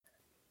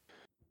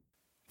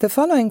The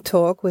following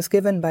talk was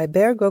given by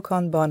Bear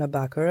Gokan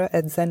Bonebakker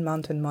at Zen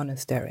Mountain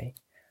Monastery.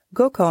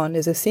 Gokan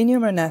is a senior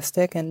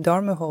monastic and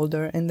Dharma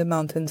holder in the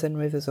Mountains and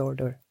Rivers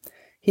Order.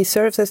 He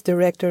serves as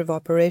Director of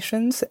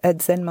Operations at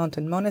Zen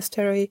Mountain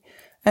Monastery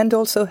and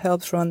also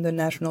helps run the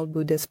National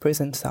Buddhist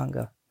Prison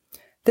Sangha.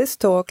 This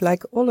talk,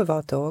 like all of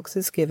our talks,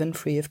 is given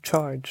free of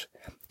charge.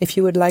 If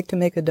you would like to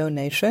make a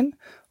donation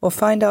or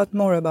find out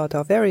more about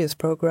our various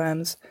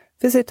programs,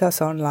 visit us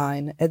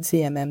online at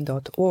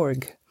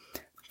zmm.org.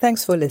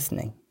 Thanks for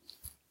listening.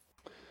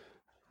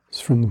 It's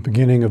from the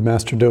beginning of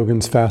Master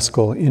Dogen's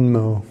Fascicle,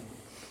 Inmo.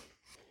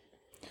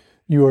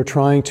 You are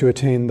trying to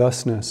attain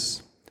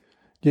thusness,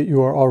 yet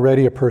you are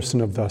already a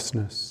person of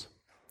thusness.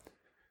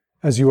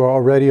 As you are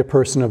already a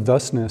person of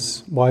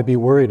thusness, why be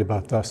worried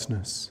about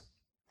thusness?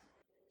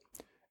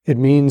 It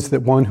means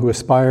that one who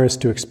aspires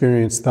to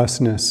experience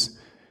thusness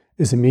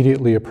is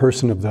immediately a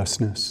person of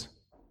thusness.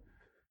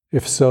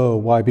 If so,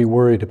 why be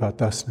worried about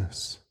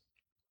thusness?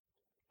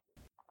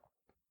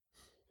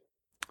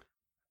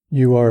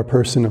 You are a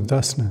person of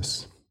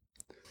thusness,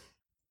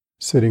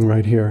 sitting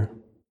right here,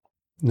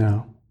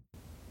 now.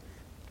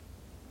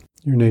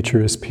 Your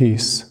nature is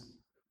peace.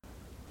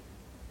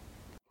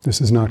 This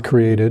is not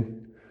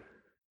created,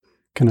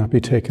 cannot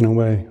be taken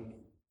away.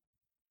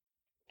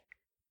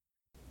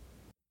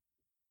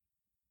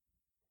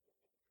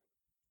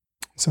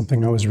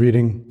 Something I was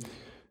reading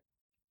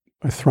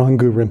by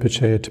Thrangu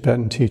Rinpoche, a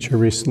Tibetan teacher,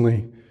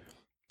 recently.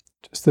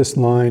 Just this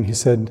line, he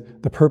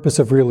said, the purpose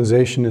of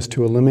realization is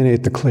to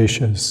eliminate the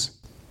kleshas.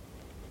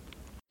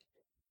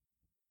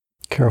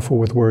 Careful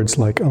with words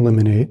like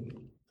eliminate,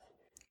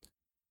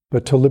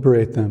 but to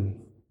liberate them,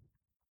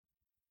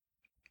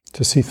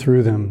 to see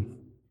through them,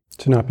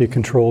 to not be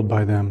controlled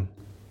by them.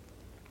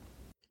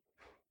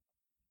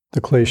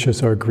 The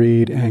kleshas are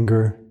greed,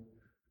 anger,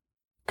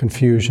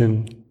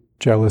 confusion,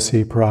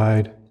 jealousy,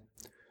 pride,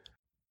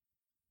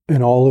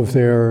 and all of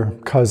their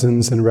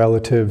cousins and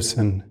relatives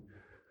and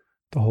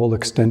the whole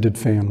extended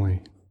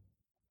family.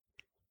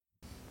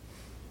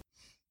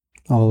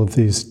 All of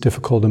these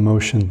difficult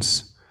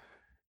emotions,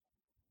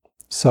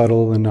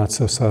 subtle and not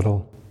so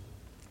subtle.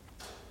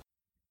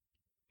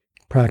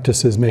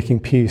 Practice is making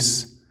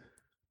peace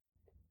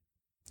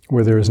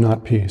where there is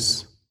not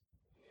peace,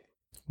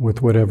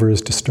 with whatever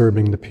is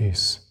disturbing the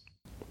peace.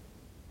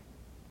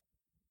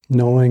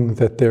 Knowing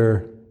that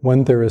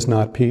when there is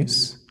not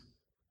peace,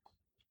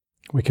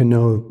 we can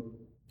know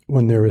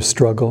when there is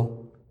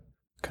struggle,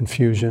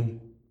 confusion,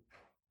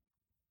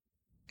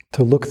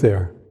 to look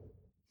there,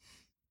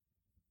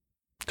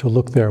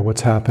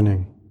 what's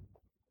happening,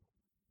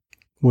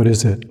 what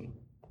is it?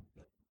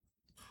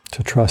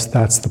 To trust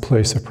that's the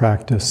place of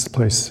practice, the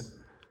place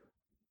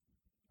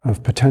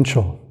of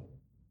potential.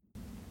 I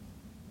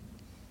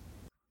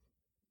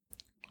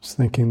was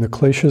thinking the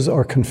kleshas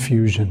are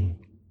confusion,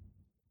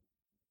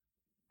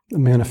 a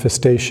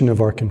manifestation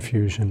of our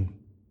confusion,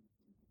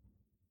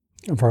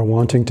 of our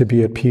wanting to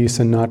be at peace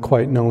and not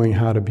quite knowing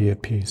how to be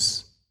at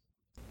peace.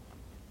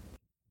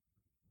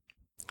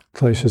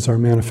 Kleshas are a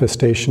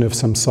manifestation of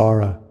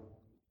samsara,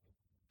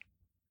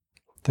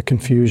 the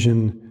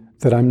confusion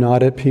that I'm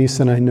not at peace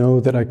and I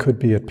know that I could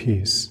be at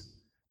peace.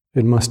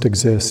 It must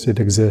exist, it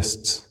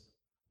exists.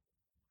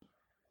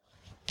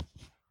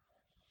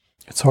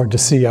 It's hard to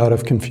see out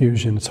of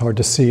confusion, it's hard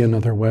to see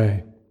another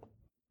way.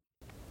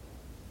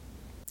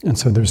 And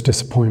so there's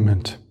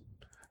disappointment,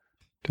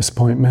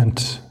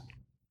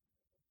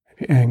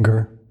 maybe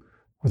anger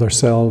with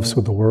ourselves,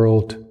 with the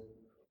world,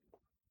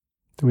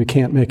 that we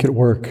can't make it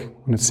work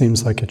when it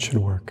seems like it should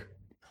work.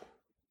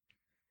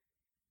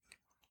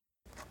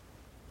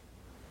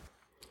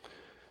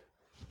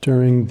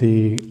 During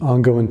the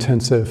Ango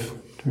intensive,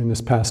 during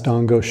this past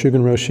Ango,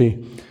 Shugen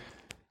Roshi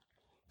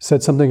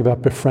said something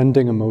about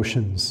befriending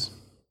emotions.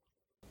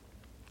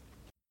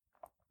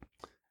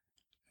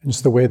 And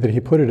just the way that he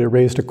put it, it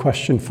raised a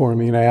question for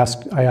me, and I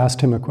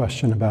asked him a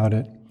question about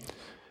it.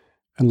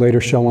 And later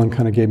Shellwan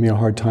kind of gave me a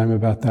hard time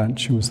about that. And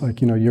she was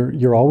like,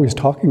 you're always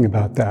talking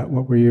about that.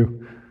 What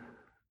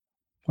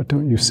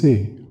don't you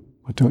see?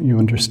 What don't you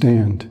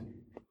understand?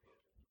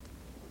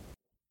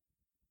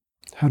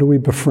 How do we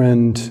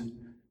befriend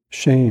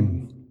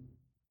shame,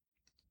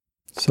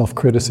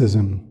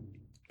 self-criticism,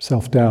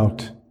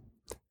 self-doubt?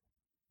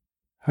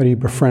 How do you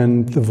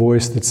befriend the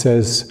voice that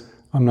says,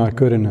 I'm not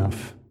good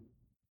enough?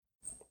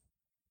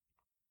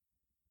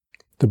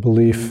 The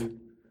belief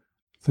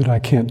that I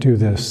can't do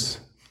this,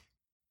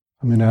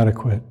 I'm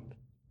inadequate.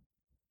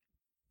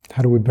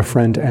 How do we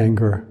befriend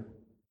anger,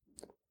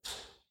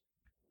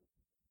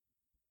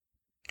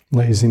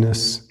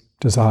 laziness,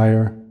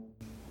 desire?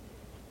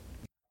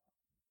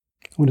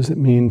 What does it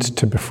mean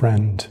to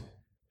befriend?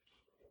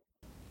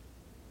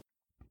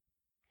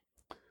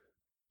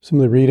 Some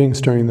of the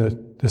readings during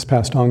this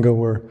past Ango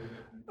were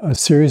a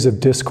series of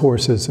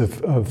discourses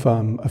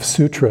of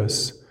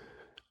sutras,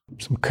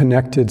 some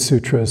connected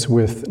sutras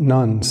with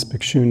nuns,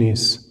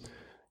 bhikshunis,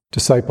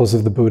 disciples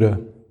of the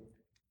Buddha.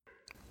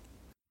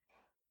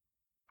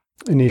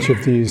 In each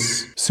of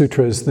these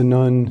sutras, the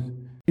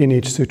nun in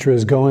each sutra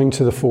is going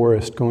to the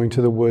forest, going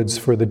to the woods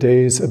for the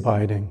day's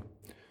abiding,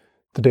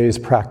 the day's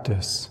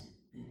practice,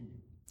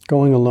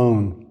 going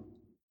alone.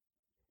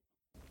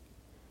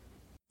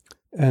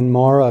 And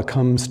Mara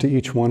comes to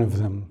each one of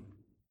them,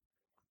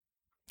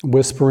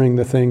 whispering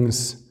the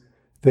things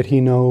that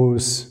he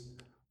knows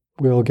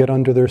will get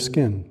under their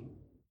skin.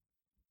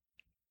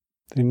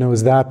 He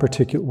knows that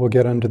will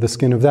get under the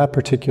skin of that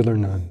particular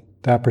nun,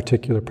 that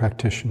particular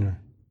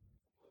practitioner.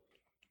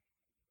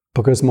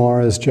 Because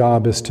Mara's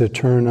job is to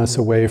turn us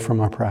away from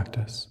our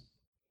practice.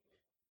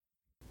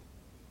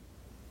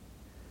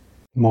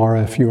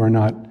 Mara, if you are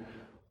not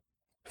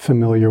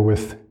familiar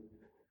with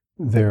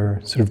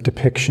their sort of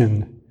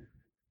depiction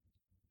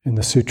in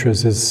the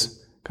sutras,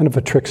 is kind of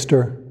a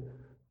trickster,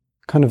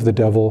 kind of the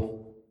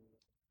devil,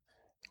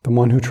 the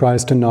one who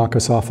tries to knock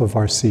us off of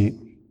our seat,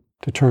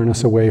 to turn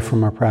us away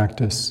from our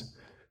practice,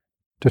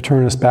 to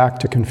turn us back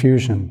to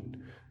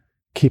confusion,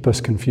 keep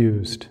us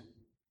confused.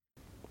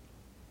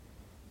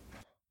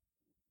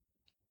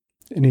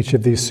 In each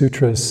of these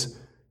sutras,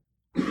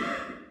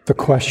 the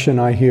question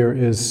I hear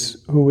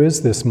is, who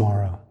is this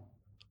Mara?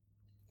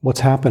 What's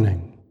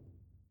happening?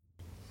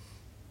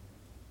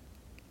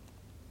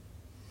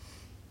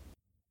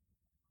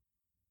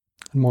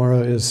 Mara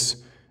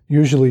is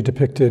usually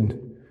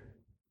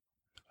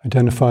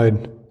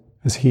identified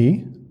as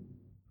he,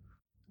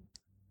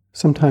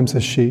 sometimes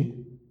as she,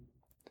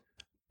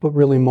 but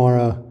really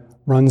Mara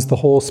runs the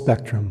whole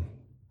spectrum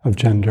of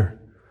gender,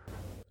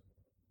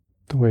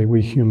 the way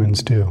we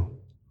humans do.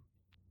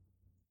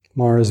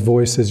 Mara's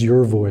voice is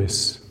your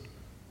voice.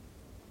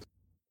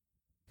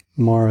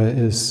 Mara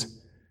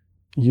is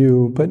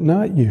you, but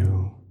not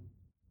you.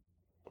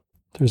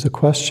 There's a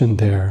question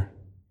there.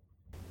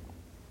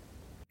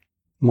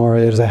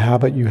 Mara is a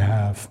habit you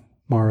have.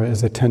 Mara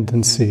is a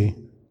tendency,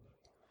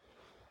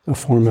 a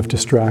form of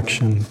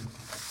distraction.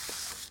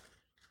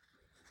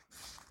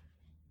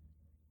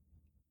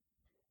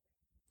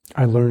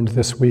 I learned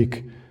this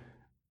week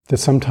that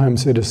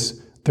sometimes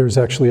there's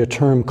actually a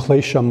term,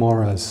 klesha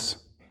maras.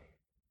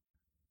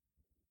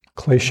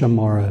 Klesha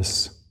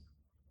maras.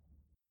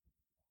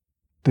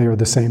 They are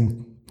the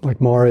same, like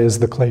Mara is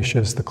the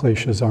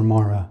kleshas are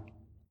Mara.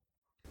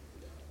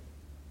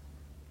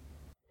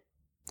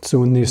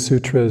 So in these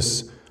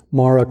sutras,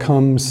 Mara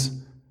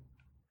comes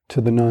to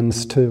the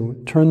nuns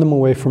to turn them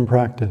away from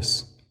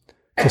practice,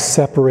 to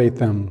separate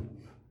them,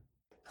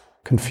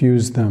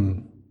 confuse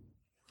them.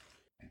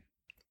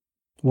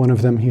 One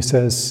of them, he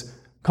says,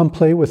 come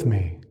play with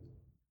me.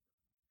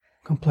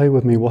 Come play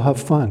with me, we'll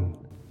have fun.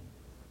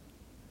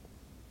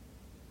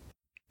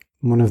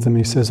 One of them,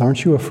 he says,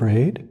 aren't you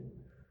afraid?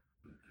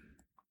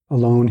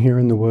 Alone here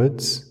in the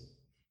woods?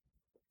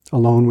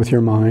 Alone with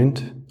your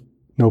mind?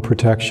 No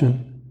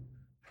protection?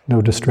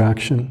 No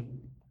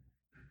distraction?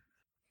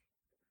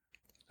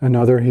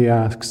 Another, he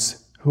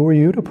asks, who are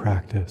you to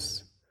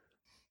practice?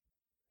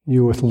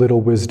 You with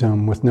little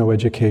wisdom, with no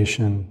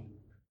education.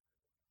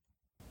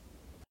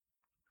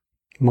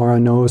 Mara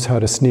knows how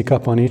to sneak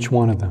up on each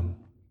one of them.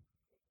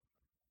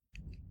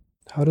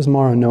 How does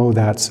Mara know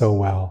that so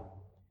well?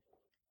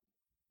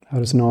 How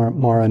does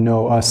Mara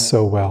know us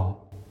so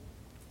well?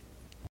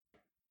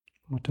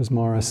 What does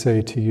Mara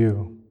say to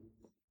you?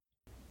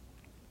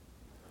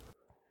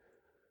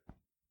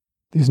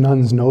 These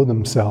nuns know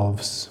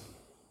themselves.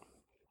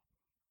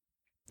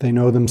 They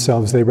know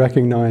themselves. They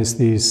recognize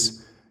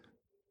these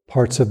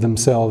parts of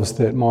themselves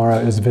that Mara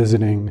is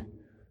visiting,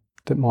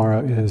 that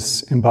Mara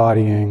is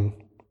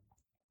embodying.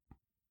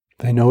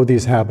 They know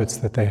these habits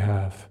that they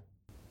have.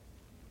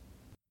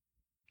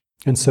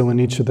 And so in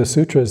each of the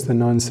sutras, the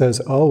nun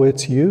says, oh,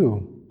 it's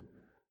you.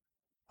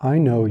 I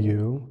know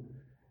you.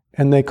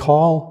 And they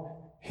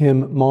call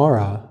him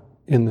Mara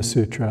in the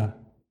sutra.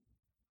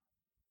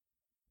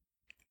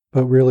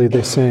 But really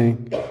they're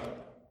saying,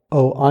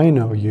 oh, I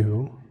know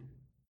you,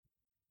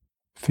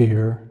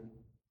 fear.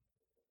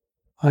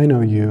 I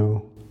know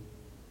you,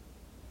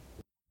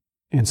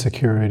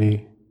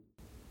 insecurity.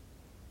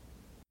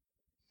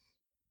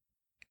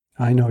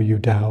 I know you,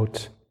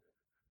 doubt.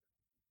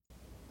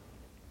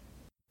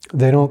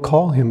 They don't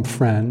call him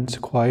friend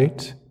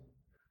quite.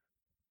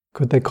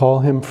 Could they call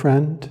him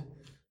friend?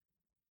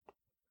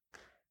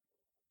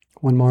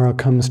 When Mara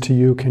comes to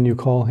you, can you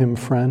call him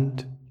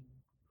friend?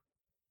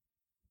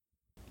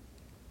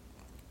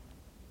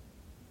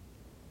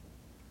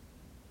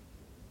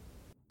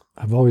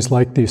 I've always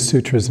liked these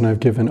sutras, and I've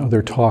given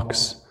other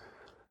talks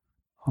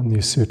on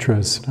these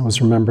sutras. I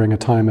was remembering a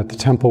time at the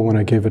temple when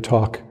I gave a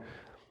talk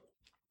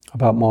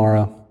about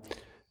Mara.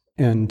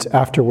 And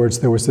afterwards,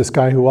 there was this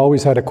guy who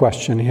always had a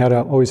question. He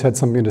always had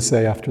something to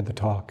say after the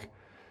talk.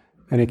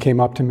 And he came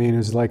up to me and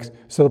was like,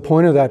 so the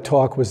point of that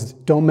talk was,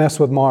 don't mess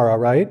with Mara,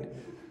 right?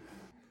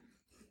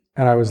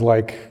 And I was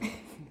like,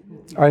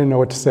 I didn't know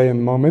what to say in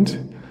the moment.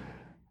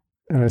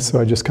 And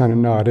so I just kind of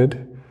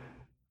nodded.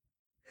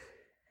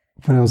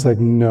 And I was like,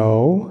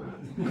 no.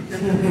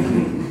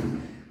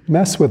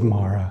 Mess with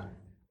Mara.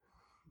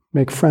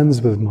 Make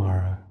friends with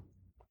Mara.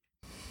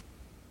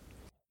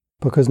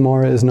 Because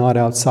Mara is not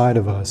outside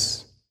of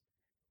us.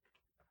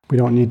 We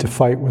don't need to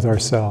fight with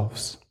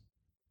ourselves.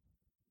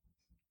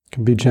 You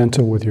can be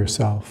gentle with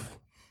yourself.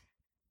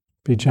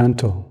 Be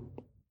gentle.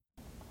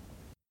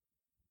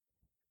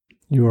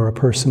 You are a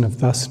person of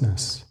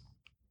thusness.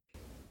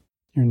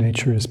 Your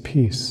nature is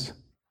peace.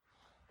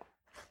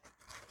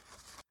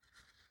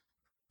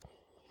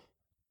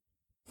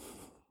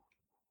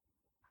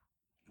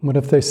 What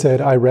if they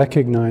said, I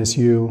recognize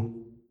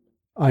you,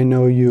 I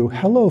know you,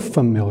 hello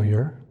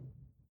familiar,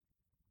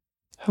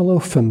 hello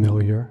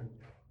familiar,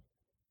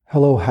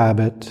 hello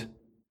habit,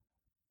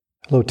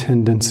 hello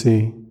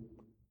tendency.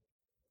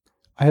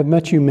 I have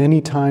met you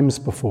many times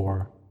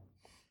before.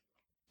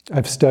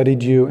 I've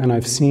studied you and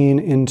I've seen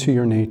into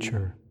your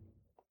nature.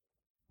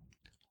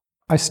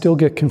 I still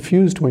get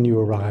confused when you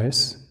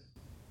arise.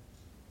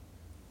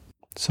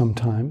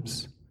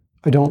 Sometimes.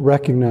 I don't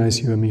recognize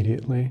you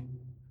immediately.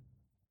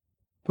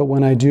 But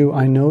when I do,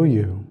 I know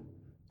you.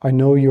 I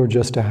know you're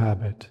just a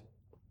habit.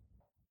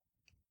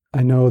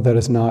 I know that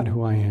is not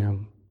who I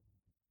am.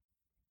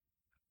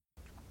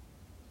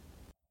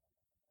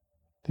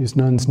 These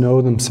nuns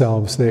know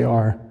themselves. They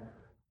are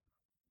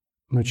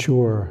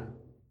mature.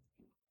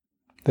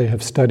 They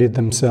have studied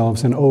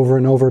themselves and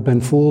over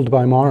been fooled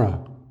by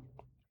Mara,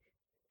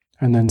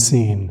 and then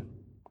seen,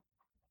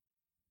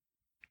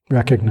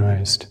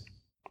 recognized,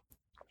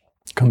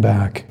 come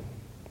back.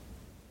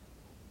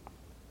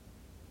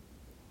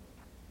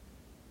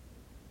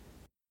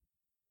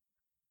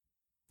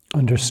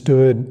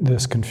 Understood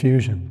this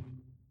confusion,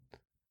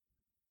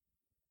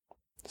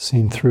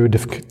 seen through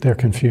their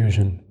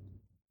confusion,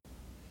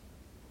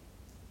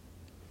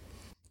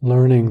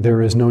 learning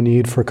there is no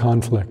need for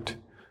conflict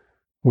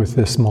with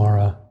this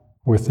Mara,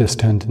 with this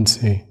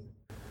tendency,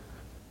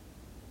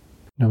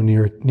 no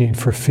need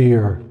for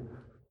fear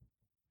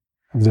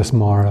of this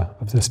Mara,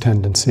 of this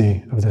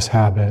tendency, of this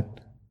habit.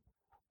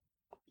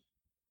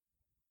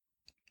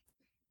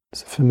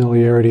 It's a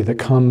familiarity that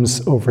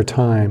comes over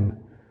time,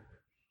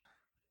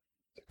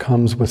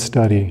 comes with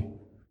study,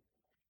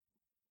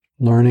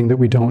 learning that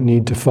we don't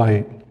need to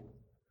fight.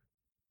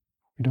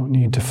 We don't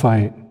need to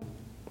fight.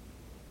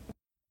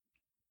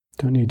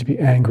 Don't need to be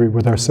angry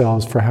with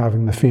ourselves for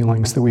having the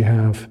feelings that we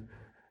have,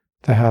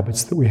 the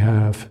habits that we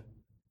have.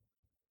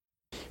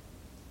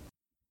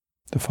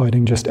 The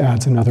fighting just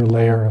adds another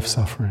layer of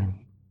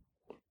suffering.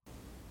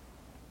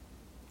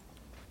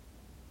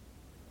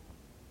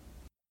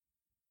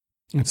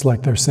 It's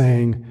like they're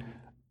saying,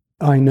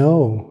 I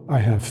know I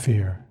have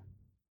fear.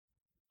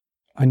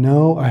 I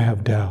know I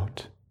have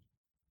doubt.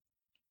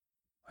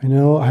 I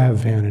know I have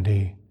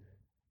vanity.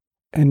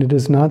 And it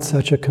is not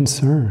such a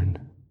concern.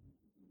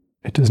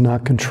 It does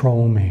not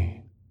control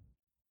me.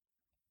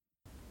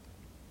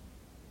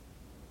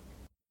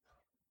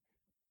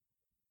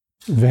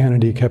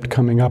 Vanity kept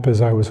coming up as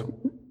I was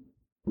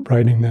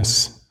writing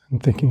this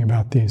and thinking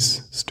about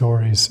these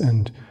stories,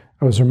 and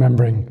I was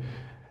remembering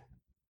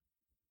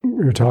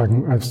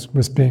I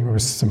was being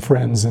with some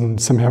friends,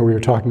 and somehow we were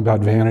talking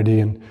about vanity,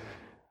 and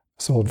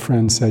this old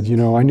friend said, you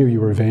know, I knew you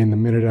were vain the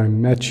minute I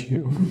met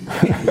you.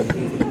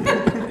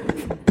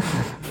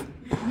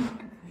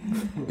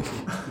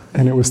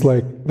 And it was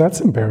like, that's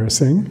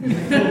embarrassing.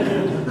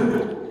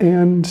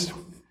 And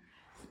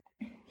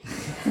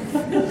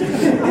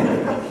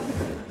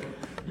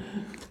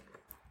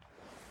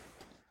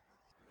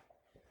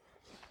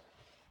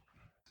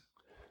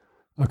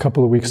a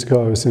couple of weeks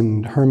ago, I was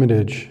in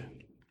Hermitage.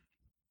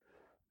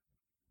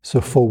 It's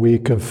a full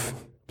week of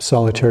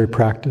solitary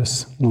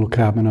practice, little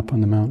cabin up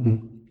on the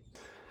mountain,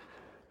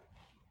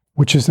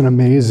 which is an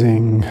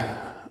amazing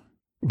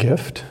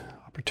gift,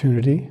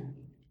 opportunity,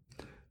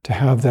 to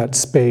have that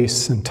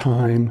space and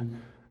time,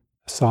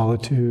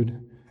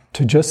 solitude,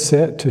 to just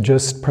sit, to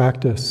just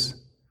practice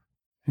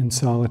in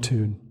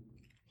solitude.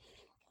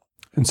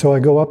 And so I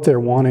go up there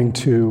wanting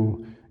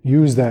to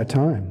use that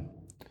time,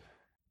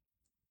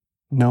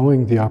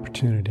 knowing the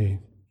opportunity,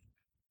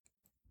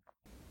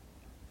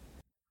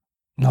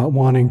 not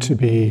wanting to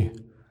be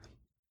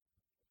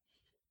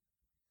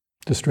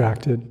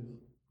distracted,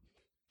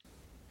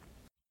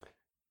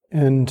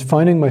 and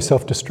finding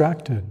myself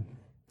distracted.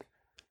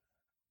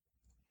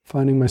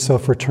 Finding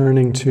myself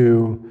returning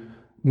to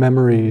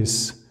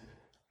memories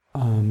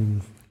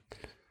from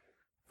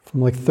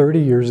like 30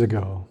 years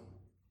ago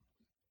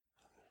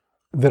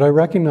that I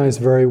recognize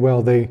very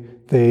well.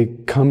 They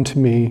come to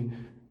me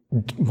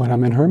when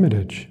I'm in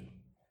Hermitage.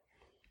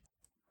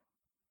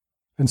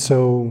 And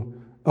so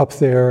up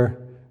there,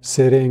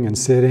 sitting and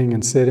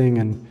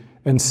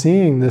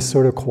seeing this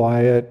sort of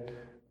quiet,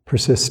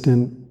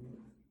 persistent,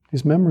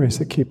 these memories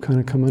that keep kind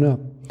of coming up,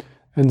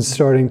 and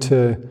starting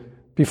to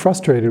be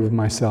frustrated with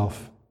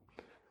myself.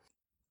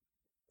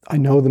 I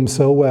know them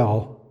so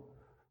well.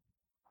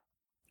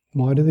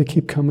 Why do they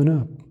keep coming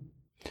up?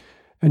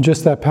 And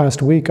just that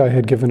past week, I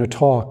had given a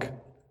talk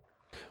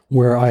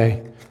where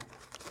I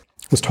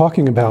was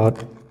talking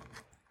about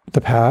the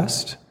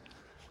past,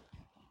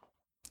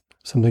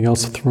 something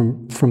else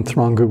from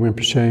Thrangu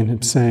Rinpoche, and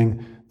him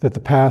saying that the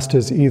past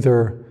is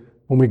either,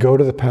 when we go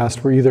to the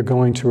past, we're either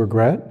going to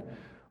regret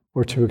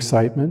or to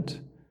excitement.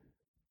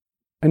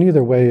 And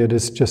either way, it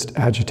is just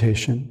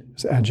agitation.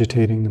 It's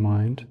agitating the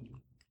mind.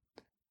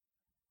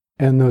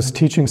 And those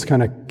teachings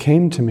kind of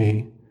came to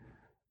me,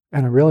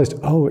 and I realized,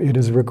 oh, it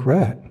is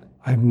regret.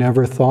 I've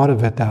never thought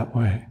of it that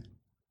way.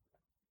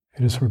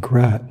 It is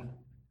regret.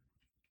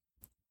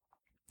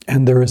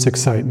 And there is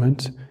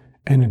excitement,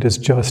 and it is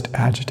just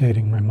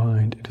agitating my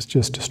mind. It is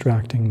just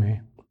distracting me.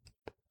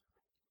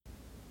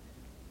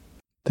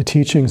 The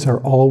teachings are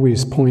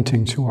always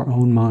pointing to our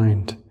own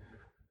mind,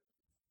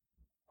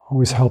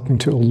 always helping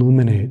to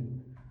illuminate,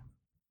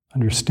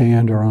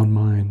 understand our own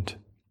mind.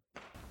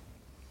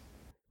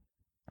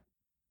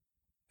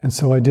 And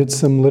so I did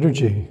some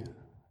liturgy,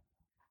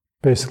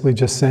 basically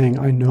just saying,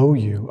 I know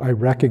you, I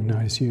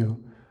recognize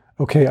you.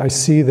 Okay, I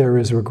see there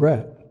is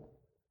regret.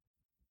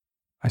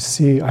 I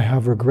see I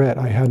have regret.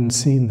 I hadn't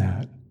seen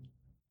that.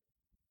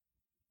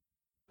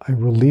 I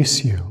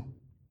release you.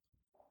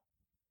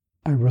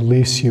 I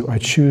release you. I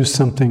choose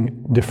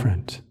something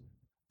different.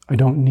 I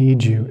don't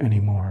need you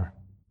anymore.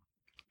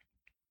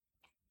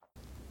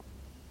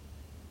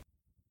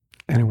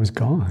 And it was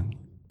gone.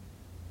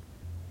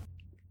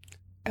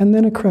 And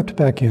then it crept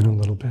back in a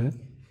little bit,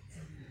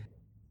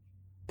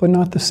 but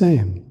not the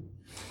same.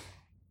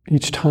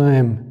 Each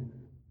time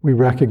we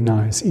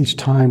recognize, each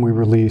time we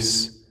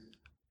release,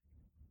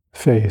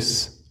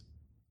 face,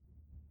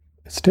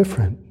 it's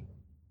different.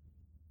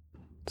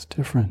 It's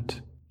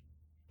different.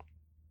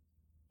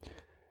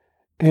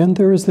 And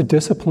there is the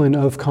discipline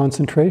of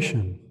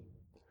concentration,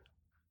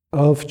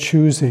 of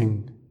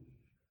choosing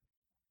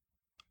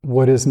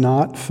what is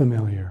not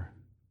familiar,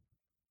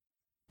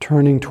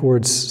 turning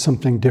towards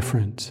something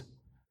different,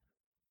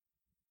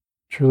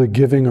 truly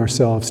giving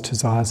ourselves to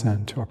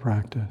zazen, to our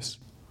practice,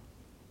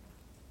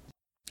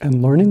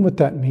 and learning what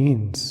that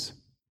means,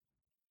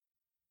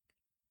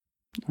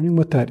 learning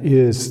what that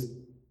is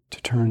to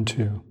turn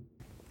to.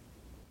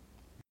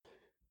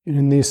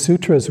 In these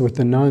sutras with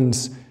the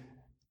nuns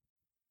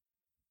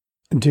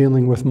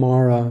dealing with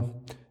Mara,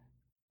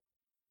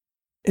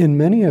 in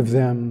many of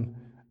them,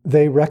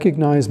 they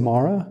recognize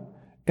Mara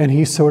and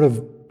he sort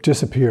of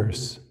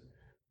disappears,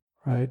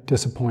 right?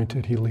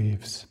 Disappointed, he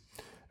leaves.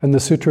 And the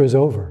sutra is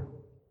over.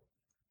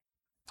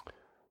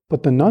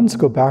 But the nuns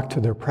go back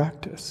to their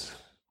practice.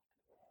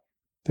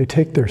 They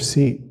take their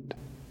seat.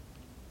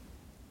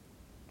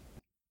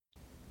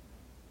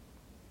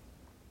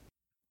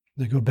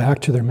 They go back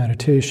to their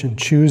meditation,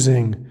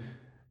 choosing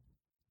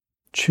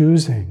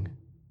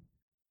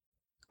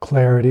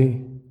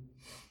clarity,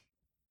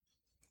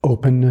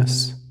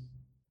 openness,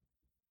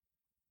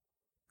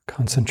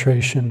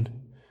 concentration,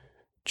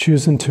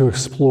 choosing to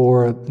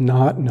explore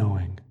not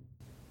knowing,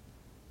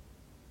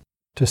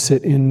 to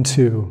sit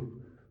into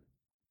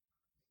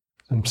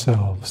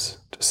themselves,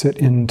 to sit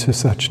into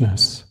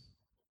suchness,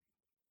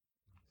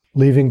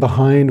 leaving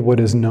behind what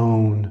is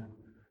known,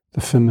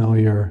 the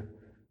familiar,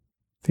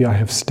 the I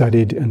have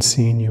studied and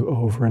seen you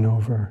over and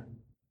over,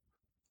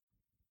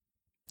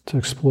 to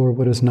explore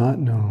what is not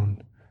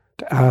known,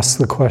 to ask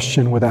the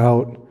question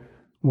without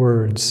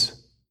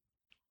words.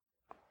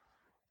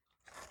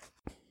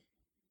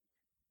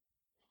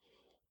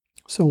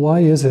 So why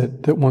is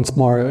it that once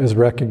Mara is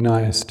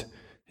recognized,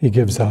 he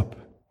gives up?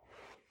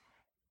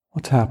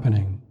 What's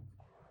happening?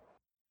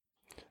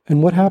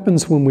 And what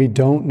happens when we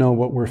don't know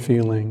what we're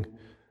feeling,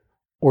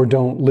 or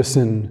don't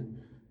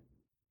listen,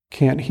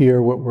 can't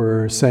hear what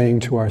we're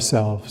saying to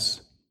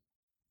ourselves,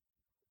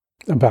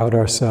 about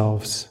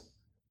ourselves?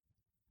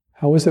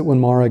 How is it when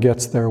Mara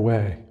gets their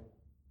way?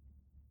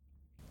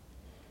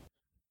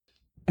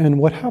 And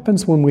what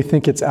happens when we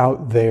think it's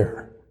out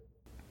there?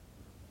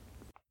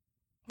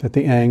 That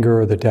the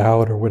anger or the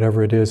doubt or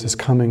whatever it is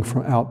coming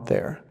from out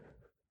there?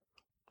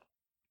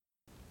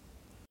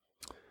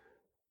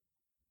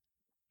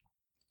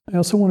 I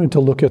also wanted to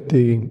look at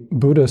the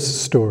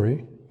Buddha's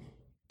story,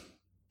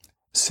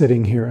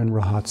 sitting here in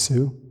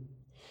Rahatsu.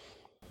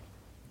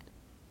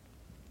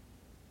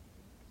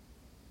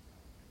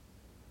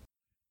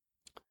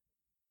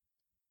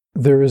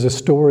 There is a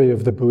story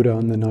of the Buddha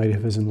on the night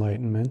of his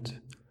enlightenment,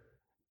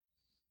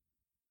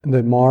 and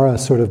that Mara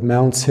sort of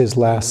mounts his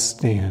last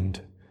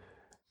stand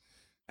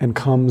and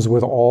comes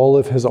with all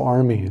of his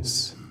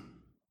armies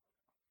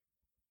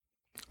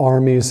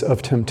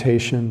of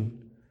temptation,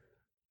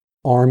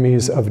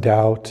 armies of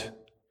doubt,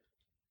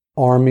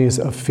 armies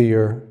of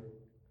fear,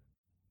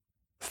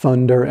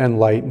 thunder and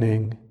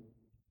lightning,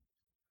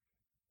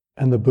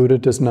 and the Buddha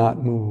does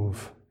not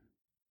move.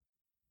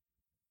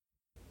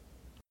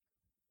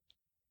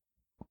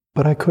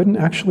 But I couldn't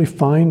actually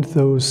find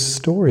those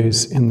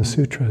stories in the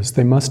sutras.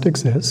 They must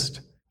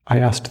exist. I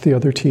asked the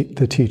other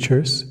the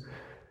teachers.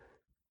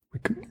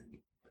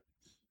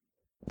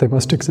 They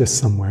must exist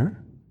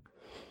somewhere.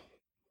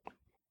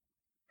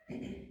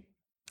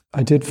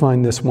 I did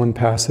find this one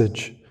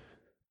passage.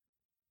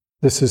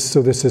 This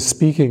is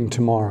speaking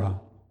to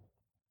Mara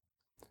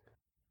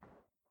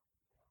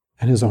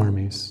and his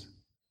armies,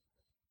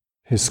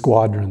 his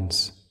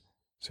squadrons.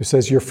 So he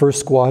says, your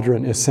first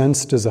squadron is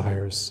sense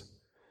desires.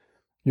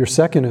 Your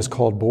second is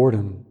called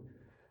boredom.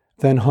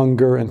 Then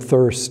hunger and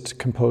thirst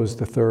compose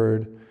the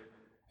third.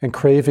 and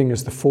craving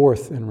is the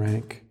fourth in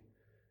rank.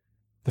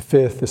 The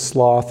fifth is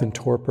sloth and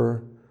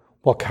torpor,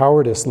 while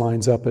cowardice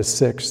lines up as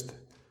sixth.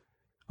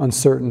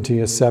 Uncertainty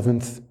is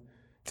seventh.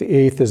 The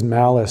eighth is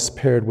malice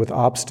paired with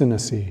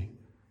obstinacy.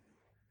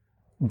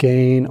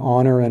 Gain,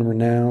 honor, and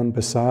renown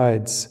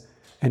besides,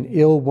 and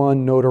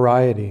ill-won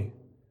notoriety,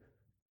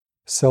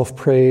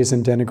 self-praise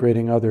and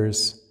denigrating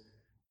others.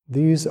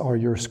 These are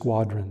your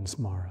squadrons,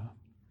 Mara.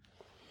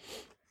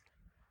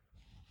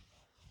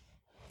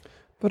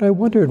 But I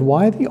wondered,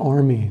 why the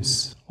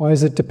armies? Why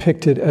is it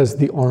depicted as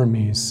the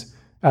armies,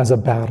 as a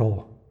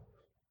battle?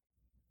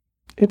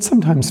 It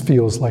sometimes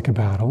feels like a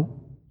battle.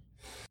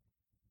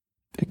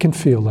 It can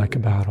feel like a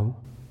battle.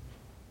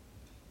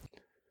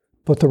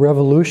 But the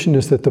revolution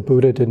is that the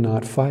Buddha did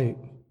not fight.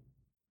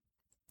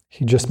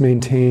 He just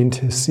maintained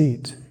his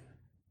seat,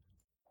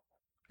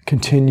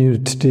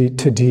 continued to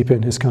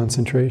deepen his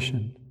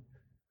concentration,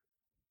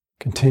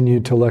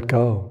 continued to let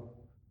go,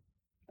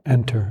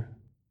 enter.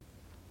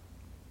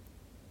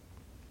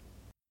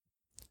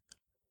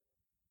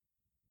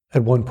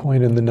 At one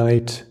point in the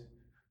night,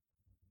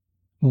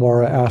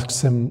 Mara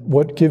asks him,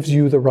 "What gives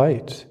you the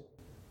right?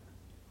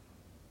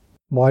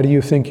 Why do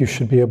you think you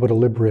should be able to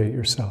liberate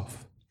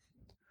yourself?"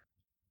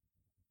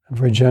 And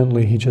very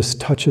gently, he just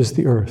touches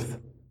the earth.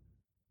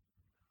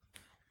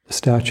 The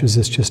statue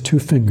is just 2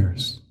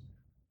 fingers.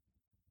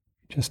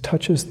 He just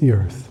touches the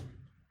earth,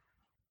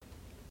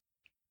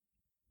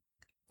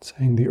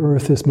 saying, "The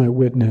earth is my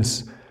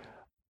witness.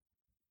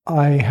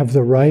 I have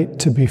the right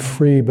to be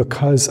free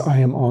because I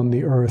am on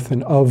the earth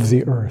and of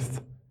the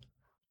earth,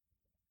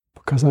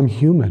 because I'm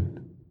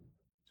human,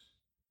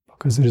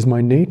 because it is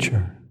my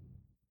nature."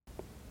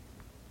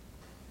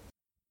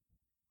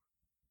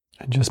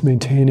 And just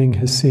maintaining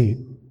his seat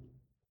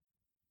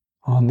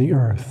on the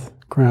earth,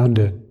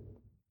 grounded.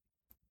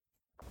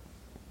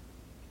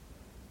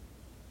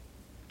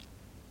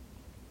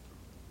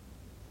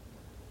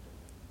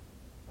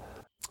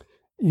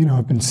 You know,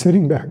 I've been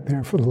sitting back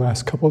there for the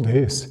last couple of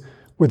days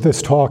with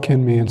this talk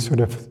in me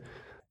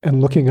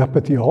and looking up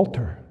at the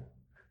altar.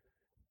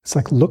 It's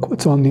like, look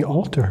what's on the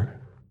altar.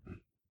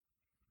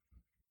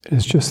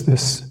 It's just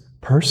this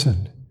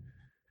person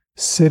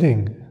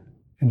sitting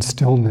in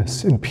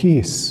stillness, in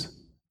peace,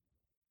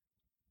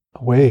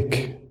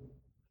 awake.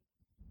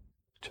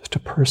 Just a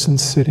person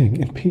sitting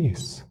in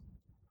peace.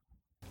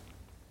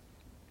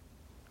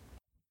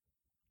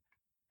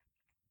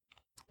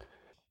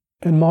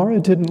 And Mara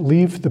didn't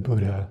leave the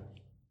Buddha.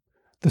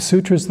 The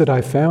sutras that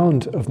I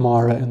found of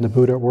Mara and the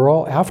Buddha were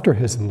all after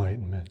his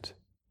enlightenment.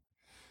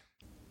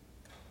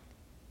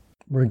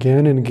 Where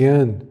again and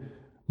again,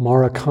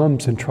 Mara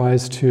comes and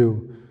tries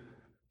to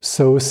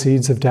sow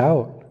seeds of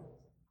doubt,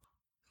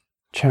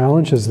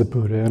 challenges the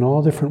Buddha in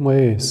all different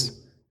ways,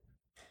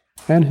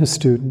 and his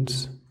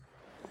students.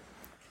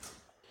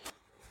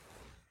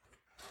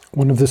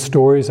 One of the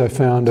stories I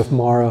found of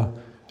Mara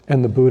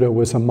and the Buddha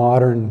was a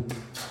modern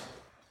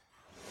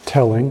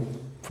telling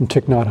from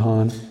Thich Nhat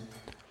Hanh,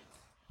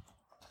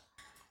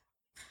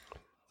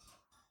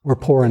 where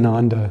poor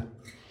Ananda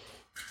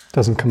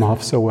doesn't come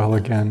off so well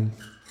again.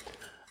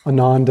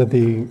 Ananda,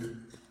 the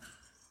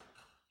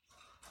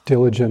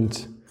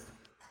diligent,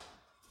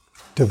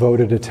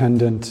 devoted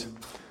attendant,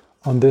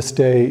 on this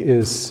day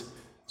is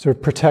sort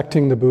of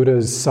protecting the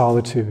Buddha's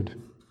solitude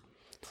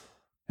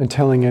and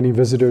telling any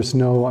visitors,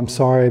 "No, I'm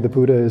sorry, the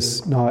Buddha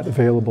is not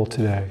available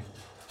today.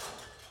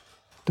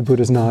 The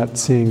Buddha is not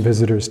seeing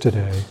visitors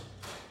today."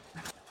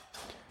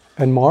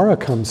 And Mara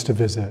comes to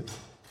visit.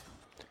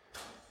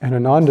 And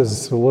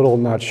Ananda's a little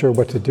not sure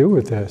what to do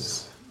with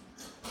this.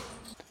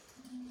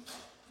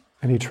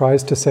 And he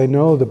tries to say,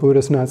 "No, the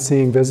Buddha's not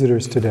seeing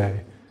visitors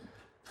today."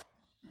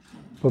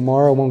 But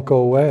Mara won't go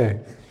away.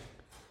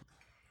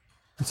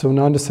 And so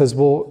Ananda says,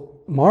 "Well,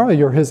 Mara,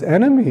 you're his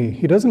enemy.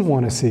 He doesn't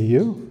want to see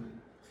you."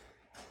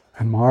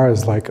 And Mara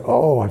is like,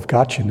 "Oh, I've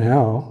got you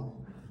now.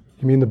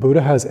 You mean the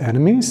Buddha has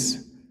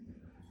enemies?"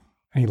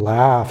 And he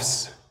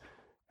laughs.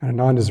 And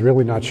Ananda's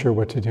really not sure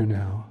what to do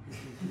now.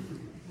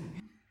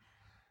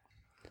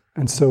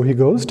 And so he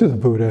goes to the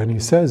Buddha and he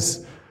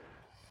says,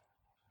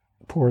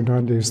 poor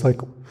Ananda, he's like,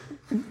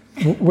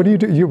 "What do you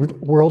do? You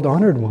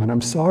world-honored one,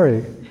 I'm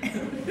sorry.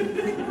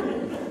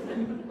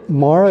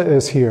 Mara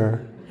is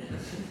here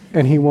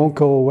and he won't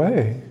go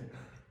away.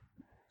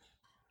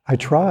 I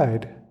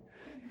tried."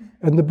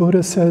 And the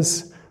Buddha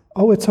says,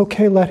 "Oh, it's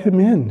okay, let him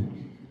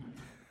in.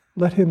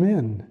 Let him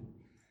in."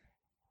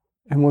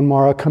 And when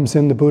Mara comes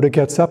in, the Buddha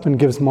gets up and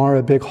gives Mara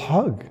a big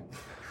hug.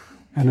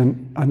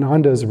 And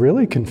Ananda is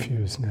really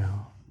confused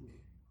now.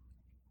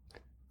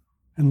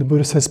 And the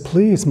Buddha says,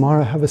 "Please,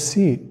 Mara, have a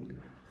seat.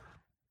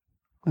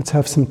 Let's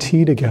have some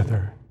tea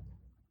together."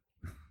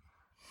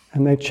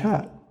 And they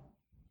chat.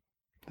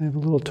 They have a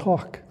little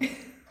talk.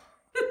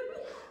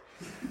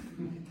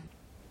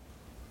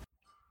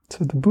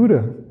 So the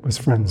Buddha was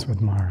friends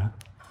with Mara.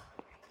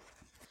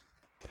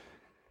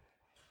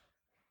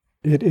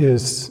 It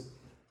is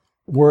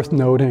worth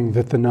noting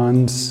that the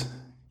nuns,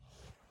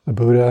 the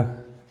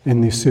Buddha,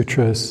 in these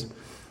sutras,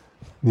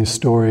 in these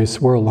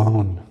stories, were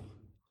alone.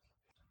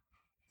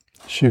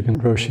 Shugen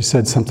Roshi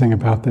said something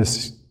about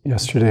this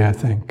yesterday, I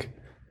think.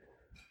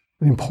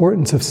 The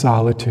importance of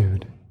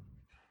solitude.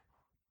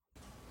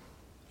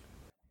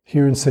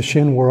 Here in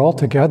Sesshin, we're all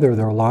together,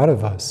 there are a lot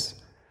of us.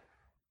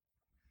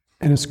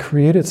 And it's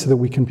created so that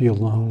we can be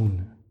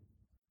alone.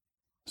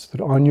 So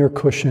that on your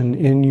cushion,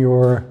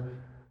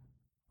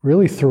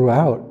 really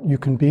throughout, you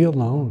can be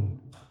alone.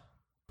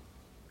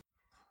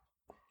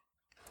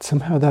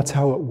 Somehow that's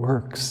how it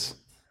works.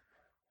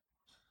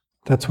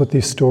 That's what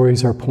these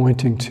stories are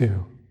pointing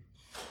to.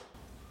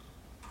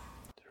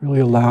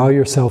 Really allow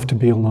yourself to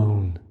be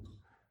alone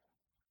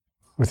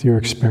with your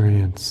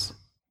experience.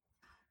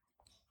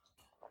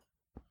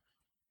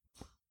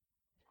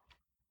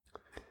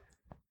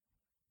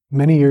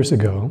 Many years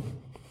ago,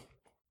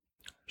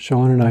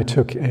 Sean and I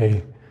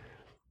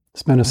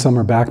spent a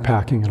summer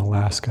backpacking in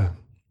Alaska.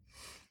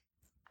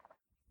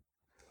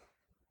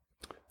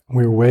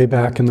 We were way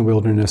back in the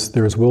wilderness.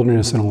 There was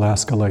wilderness in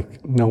Alaska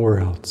like nowhere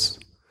else,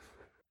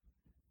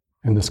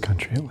 in this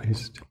country at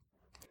least.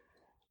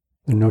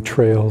 There were no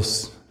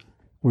trails.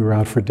 We were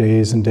out for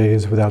days and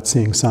days without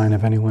seeing sign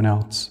of anyone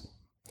else.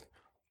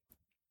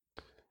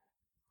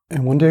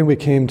 And one day we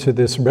came to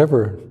this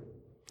river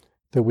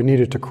that we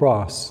needed to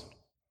cross.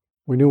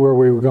 We knew where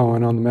we were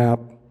going on the map.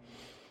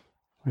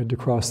 We had to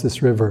cross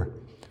this river.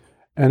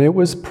 And it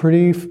was a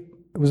pretty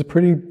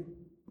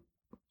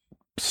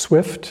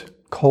swift,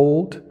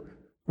 cold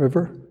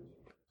river.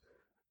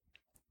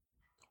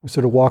 We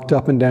sort of walked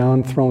up and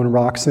down, throwing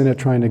rocks in it,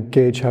 trying to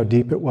gauge how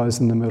deep it was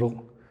in the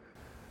middle.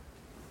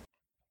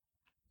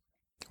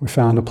 We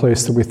found a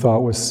place that we thought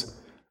was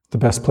the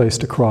best place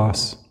to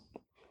cross.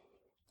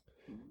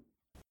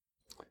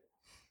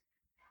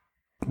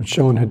 And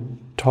Sean had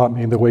taught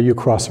me the way you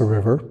cross a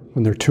river,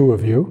 when there are two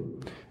of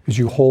you, is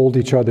you hold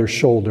each other's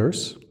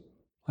shoulders,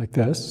 like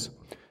this,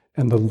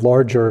 and the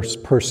larger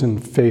person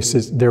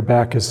faces, their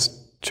back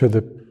is to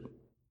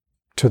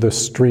the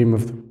stream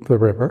of the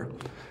river.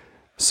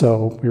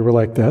 So we were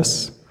like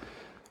this.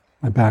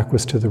 My back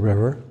was to the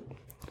river.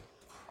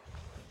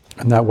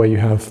 And that way you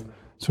have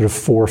sort of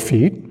 4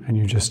 feet, and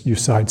you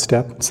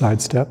sidestep,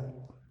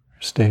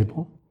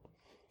 stable.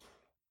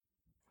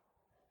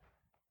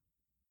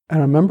 And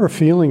I remember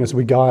feeling as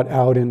we got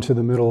out into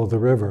the middle of the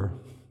river,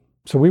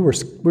 so we were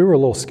a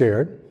little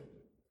scared.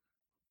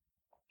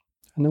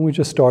 And then we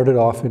just started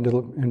off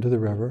into the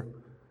river.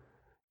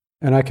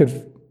 And I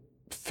could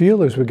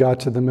feel as we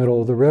got to the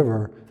middle of the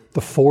river,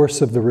 the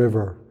force of the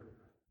river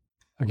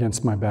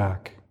against my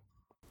back.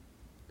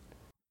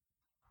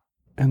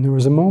 And there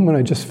was a moment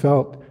I just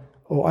felt,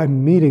 oh,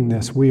 I'm meeting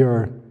this.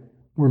 We're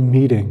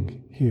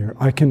meeting here.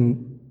 I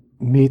can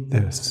meet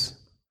this.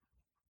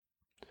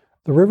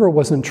 The river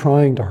wasn't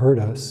trying to hurt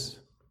us,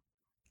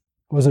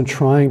 wasn't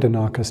trying to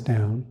knock us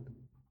down.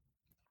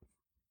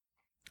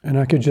 And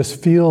I could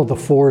just feel the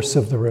force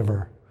of the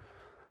river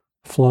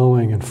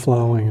flowing and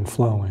flowing and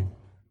flowing.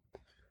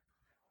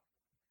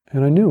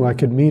 And I knew I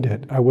could meet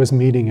it. I was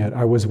meeting it.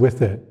 I was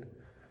with it.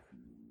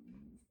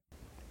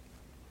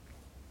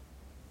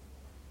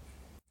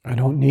 I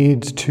don't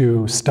need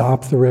to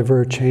stop the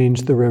river,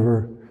 change the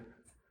river.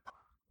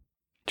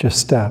 Just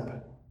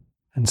step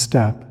and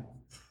step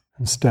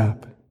and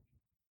step.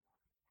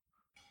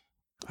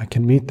 I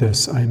can meet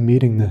this. I am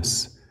meeting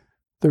this.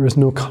 There is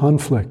no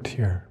conflict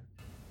here.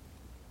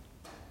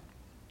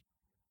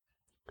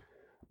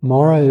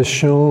 Mara is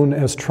shown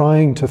as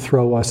trying to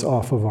throw us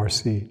off of our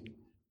seat,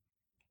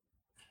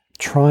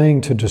 trying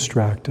to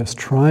distract us,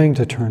 trying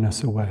to turn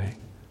us away.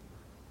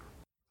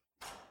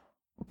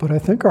 But I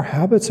think our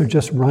habits are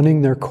just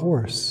running their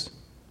course.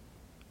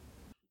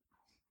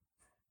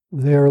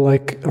 They are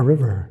like a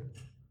river.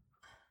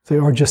 They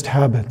are just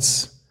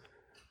habits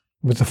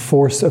with the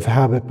force of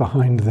habit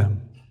behind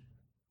them.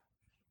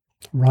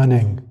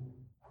 Running,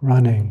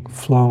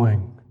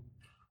 flowing.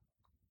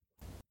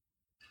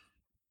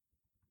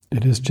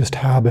 It is just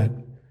habit,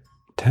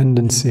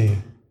 tendency,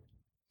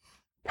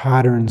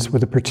 patterns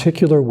with a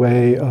particular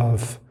way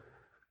of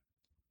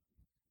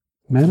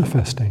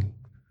manifesting,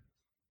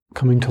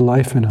 coming to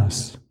life in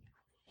us.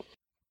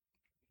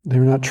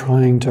 They're not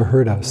trying to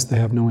hurt us. They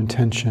have no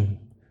intention.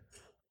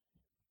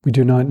 We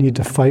do not need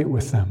to fight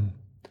with them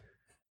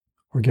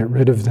or get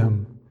rid of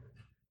them,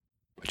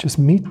 but just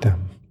meet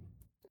them.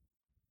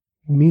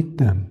 Meet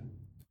them,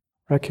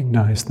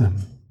 recognize them,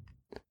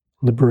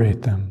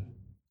 liberate them.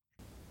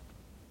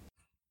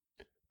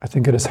 I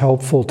think it is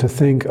helpful to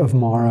think of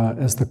Mara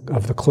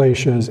of the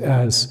kleshas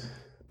as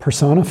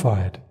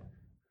personified.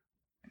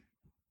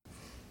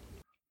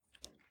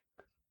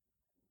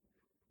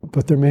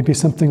 But there may be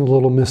something a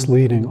little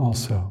misleading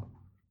also.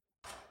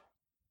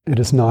 It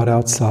is not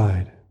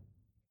outside.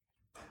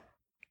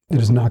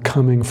 It is not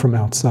coming from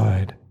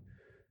outside.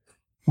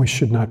 We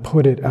should not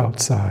put it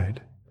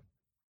outside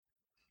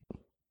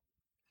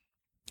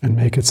and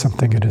make it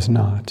something it is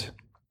not.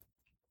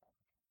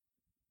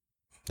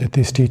 That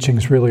these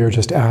teachings really are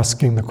just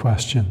asking the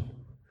question,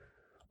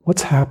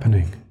 what's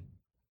happening?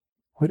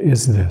 What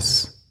is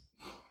this?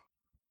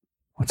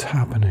 What's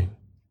happening?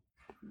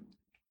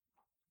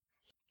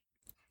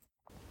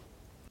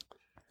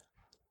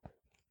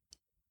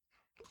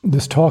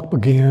 This talk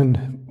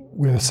began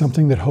with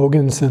something that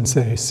Hogen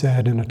Sensei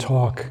said in a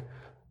talk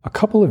a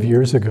couple of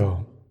years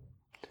ago.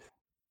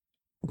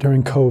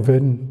 During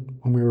COVID,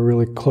 when we were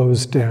really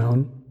closed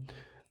down,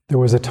 there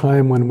was a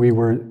time when we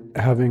were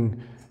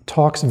having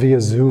talks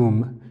via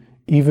Zoom.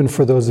 Even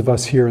for those of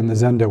us here in the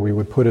Zendo, we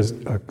would put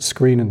a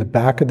screen in the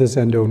back of the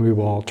Zendo and we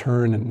would all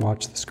turn and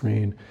watch the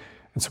screen.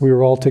 And so we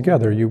were all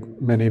together.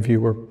 Many of you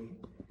were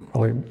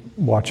probably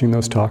watching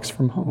those talks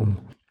from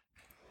home.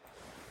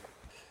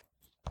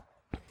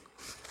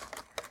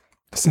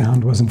 The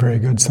sound wasn't very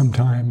good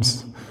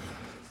sometimes.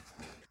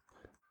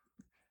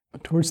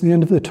 But towards the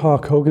end of the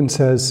talk, Hogen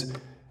says,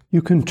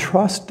 you can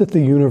trust that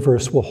the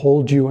universe will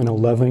hold you in a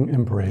loving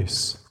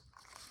embrace.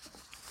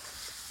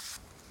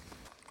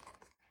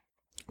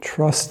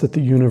 Trust that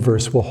the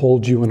universe will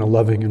hold you in a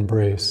loving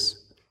embrace.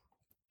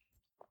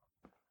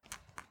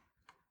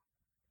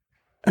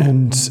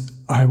 And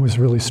I was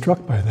really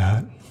struck by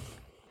that.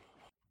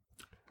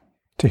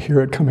 To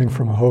hear it coming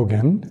from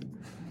Hogen,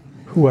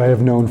 who I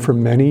have known for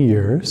many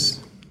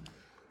years.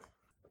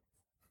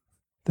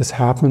 This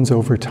happens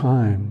over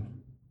time.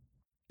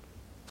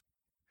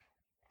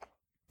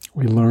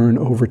 We learn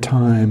over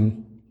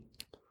time,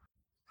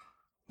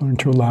 learn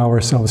to allow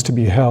ourselves to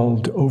be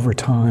held over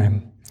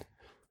time,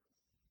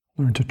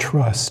 learn to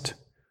trust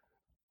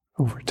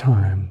over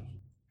time.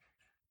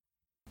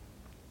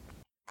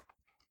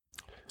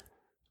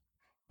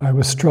 I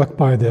was struck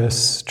by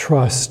this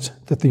trust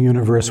that the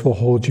universe will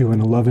hold you in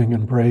a loving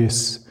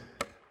embrace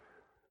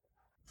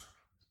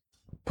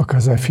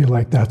because I feel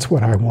like that's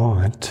what I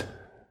want.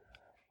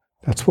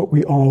 That's what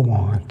we all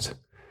want.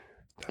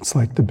 That's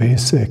like the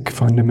basic,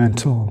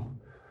 fundamental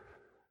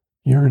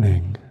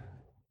yearning,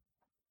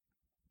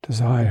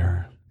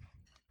 desire.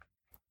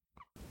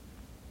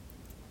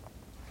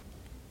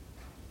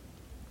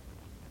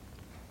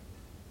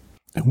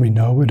 And we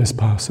know it is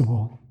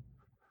possible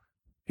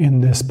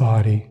in this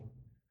body,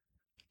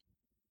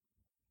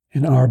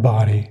 in our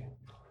body,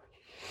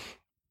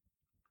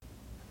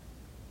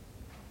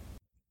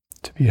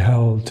 to be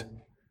held,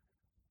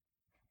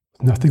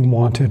 nothing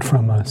wanted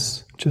from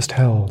us, just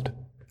held.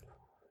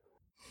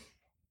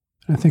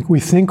 I think we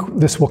think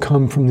this will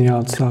come from the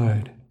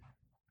outside.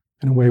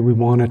 In a way, we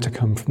want it to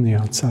come from the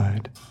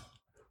outside.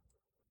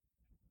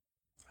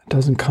 It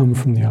doesn't come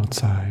from the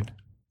outside.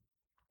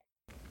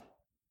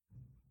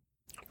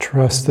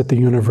 Trust that the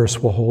universe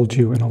will hold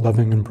you in a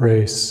loving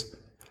embrace.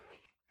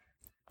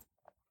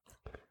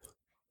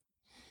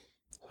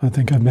 I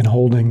think I've been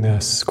holding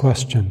this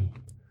question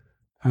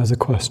as a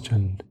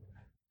question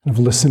of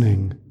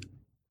listening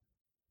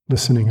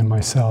in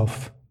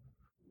myself.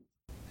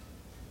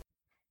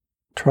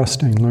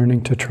 Trusting,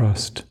 learning to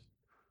trust,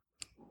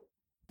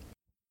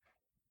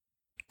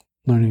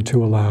 learning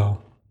to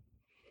allow.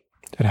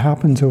 It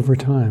happens over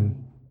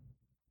time.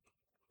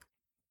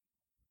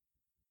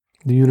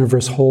 The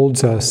universe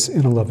holds us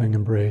in a loving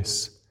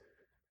embrace,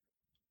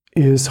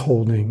 is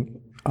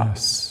holding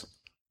us.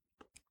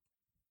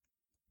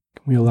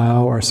 Can we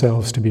allow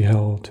ourselves to be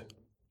held?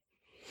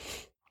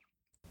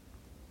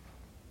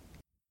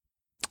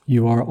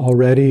 You are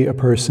already a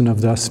person of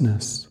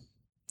thusness.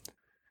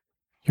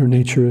 Your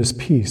nature is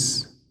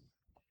peace.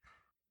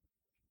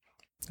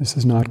 This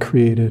is not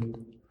created.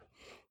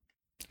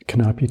 It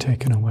cannot be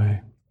taken away.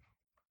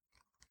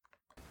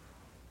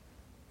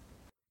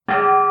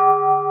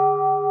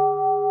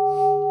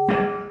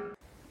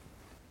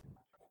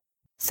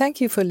 Thank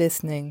you for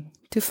listening.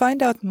 To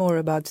find out more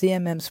about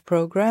ZMM's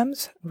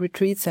programs,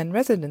 retreats and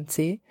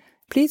residency,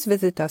 please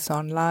visit us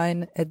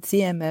online at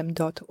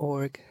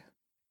zmm.org.